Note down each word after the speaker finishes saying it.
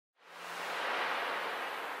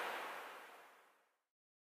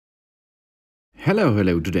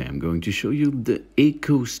Hello, today I'm going to show you the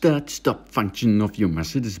Eco Start Stop function of your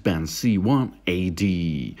Mercedes-Benz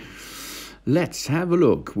C180. Let's have a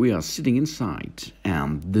look. We are sitting inside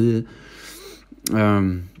and the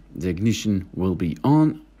ignition will be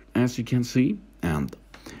on, as you can see, and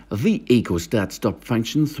the Eco Start Stop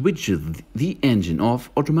function switches the engine off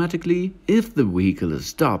automatically if the vehicle is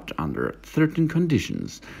stopped under certain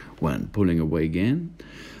conditions. When pulling away again,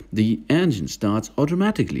 the engine starts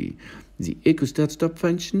automatically. The Eco Start Stop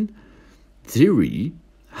function theory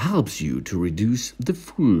helps you to reduce the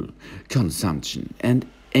fuel consumption and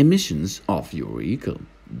emissions of your vehicle.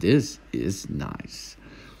 This is nice.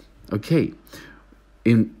 Okay,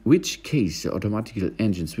 in which case the automatic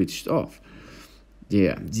engine switched off?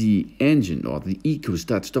 Yeah, the engine or the Eco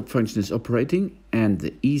Start Stop function is operating and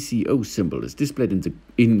the ECO symbol is displayed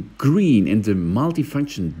in green in the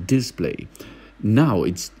multifunction display. Now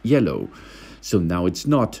it's yellow, so now it's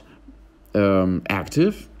not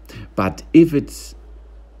active, but if it's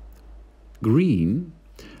green,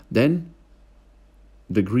 then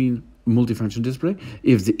the green multifunction display,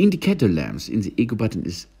 if the indicator lamps in the eco button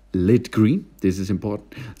is lit green, this is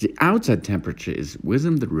important, the outside temperature is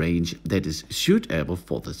within the range that is suitable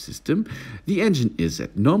for the system, the engine is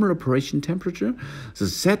at normal operation temperature, the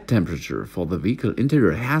set temperature for the vehicle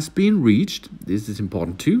interior has been reached, this is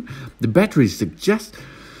important too, the battery is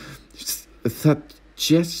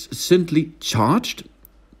sufficiently charged,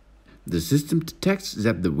 the system detects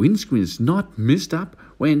that the windscreen is not messed up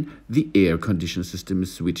when the air conditioning system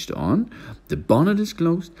is switched on, the bonnet is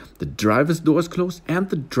closed, the driver's door is closed, and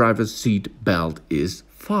the driver's seat belt is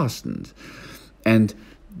fastened. And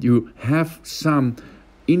you have some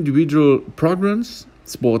individual programs,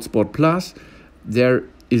 Sport Plus. There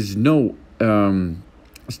is no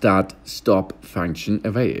start-stop function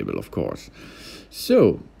available, of course.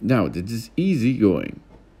 So now this is easy going.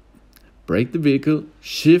 Brake the vehicle,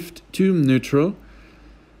 shift to neutral,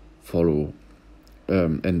 follow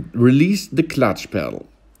and release the clutch pedal,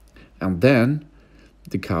 and then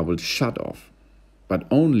the car will shut off. But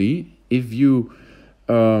only if you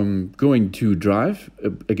going to drive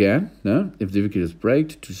again. If the vehicle is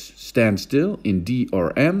braked to stand still in D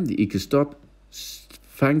or M, the Eco Stop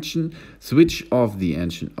function switch off the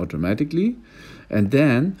engine automatically, and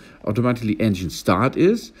then automatically engine start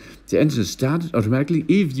is the engine is started automatically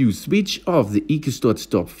if you switch off the Eco Start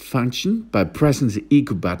Stop function by pressing the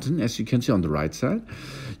Eco button, as you can see on the right side.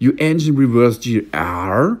 Your engine reverse gear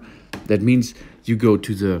R, that means you go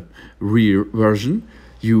to the rear version,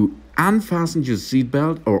 you unfasten your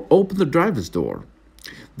seatbelt or open the driver's door.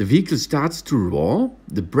 The vehicle starts to roll,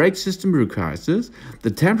 the brake system requires this,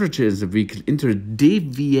 the temperature in the vehicle interior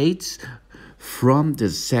deviates from the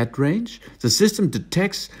set range, the system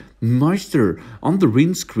detects moisture on the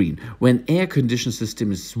windscreen when air conditioning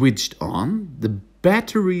system is switched on, the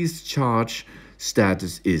battery's charge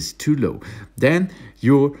status is too low, then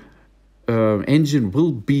your engine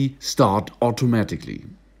will be start automatically.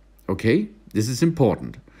 Okay, this is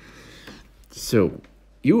important. So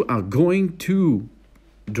you are going to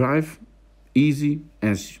drive easy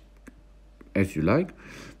as you like,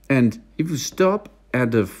 and if you stop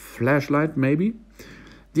at a flashlight, maybe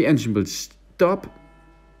the engine will stop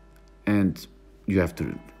and you have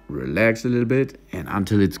to relax a little bit, and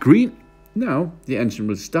until it's green, now the engine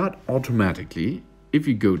will start automatically if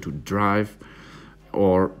you go to drive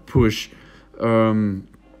or push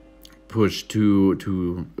to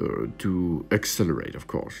accelerate, of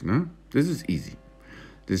course. No, this is easy.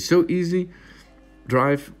 This is so easy.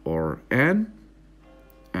 Drive or N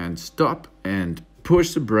and stop and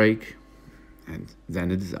push the brake, and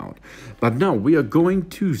then it is out. But now we are going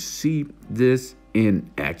to see this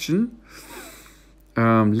in action.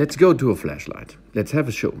 Let's go to a flashlight. Let's have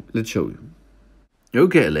a show. Let's show you.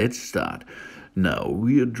 Okay, let's start. Now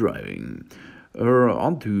we are driving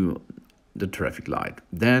onto the traffic light.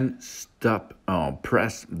 Then stop,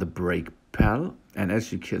 press the brake pedal, and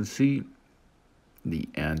as you can see, the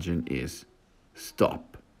engine is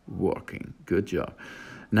stop working. Good job.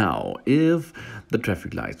 Now, if the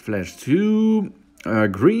traffic lights flash to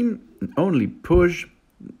green, only push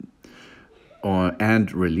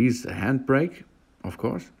and release the handbrake, of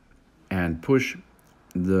course, and push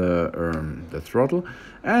the throttle,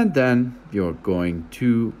 and then you're going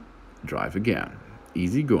to drive again.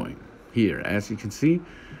 Easy going. Here, as you can see,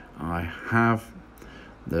 I have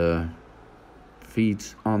the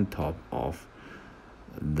feet on top of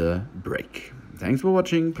the brake. Thanks for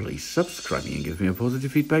watching. Please subscribe me and give me a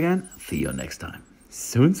positive feedback, and see you next time.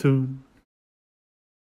 Soon.